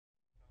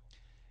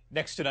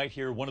Next tonight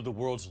here, one of the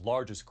world's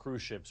largest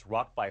cruise ships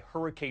rocked by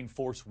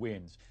hurricane-force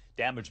winds,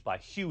 damaged by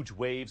huge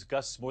waves,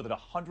 gusts more than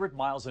 100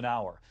 miles an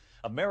hour.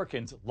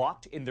 Americans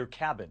locked in their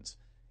cabins.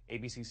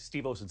 ABC's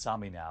Steve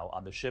Osensami now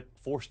on the ship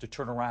forced to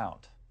turn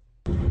around.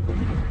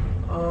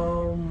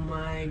 Oh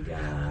my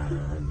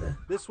God.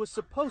 This was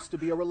supposed to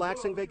be a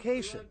relaxing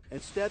vacation.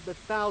 Instead, the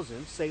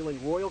thousands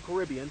sailing Royal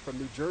Caribbean from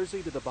New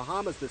Jersey to the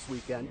Bahamas this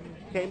weekend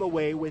came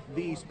away with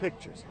these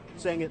pictures,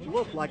 saying it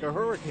looked like a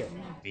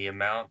hurricane. The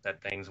amount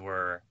that things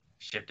were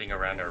shifting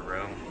around our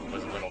room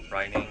was a little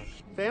frightening.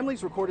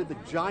 Families recorded the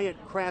giant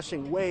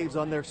crashing waves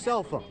on their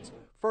cell phones.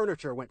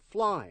 Furniture went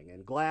flying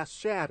and glass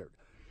shattered.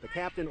 The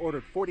captain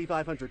ordered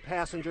 4,500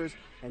 passengers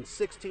and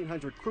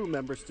 1,600 crew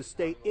members to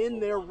stay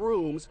in their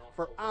rooms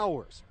for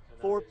hours.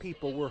 4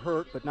 people were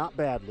hurt, but not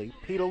badly.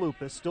 Peter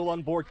Lupus, still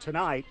on board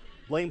tonight,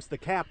 blames the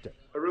captain.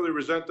 I really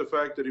resent the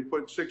fact that he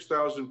put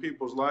 6,000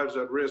 people's lives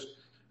at risk,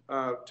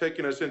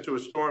 taking us into a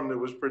storm that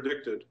was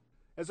predicted.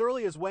 As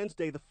early as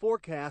Wednesday, the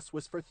forecast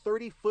was for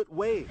 30-foot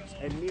waves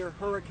and near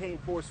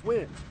hurricane-force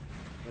winds.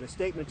 In a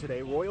statement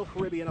today, Royal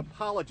Caribbean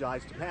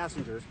apologized to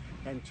passengers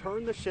and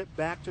turned the ship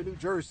back to New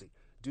Jersey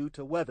due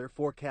to weather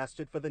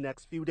forecasted for the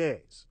next few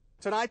days.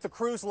 Tonight, the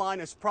cruise line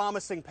is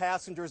promising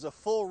passengers a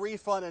full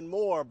refund and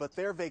more, but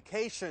their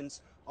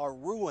vacations are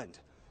ruined.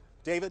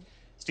 David?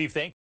 Steve,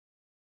 thank you.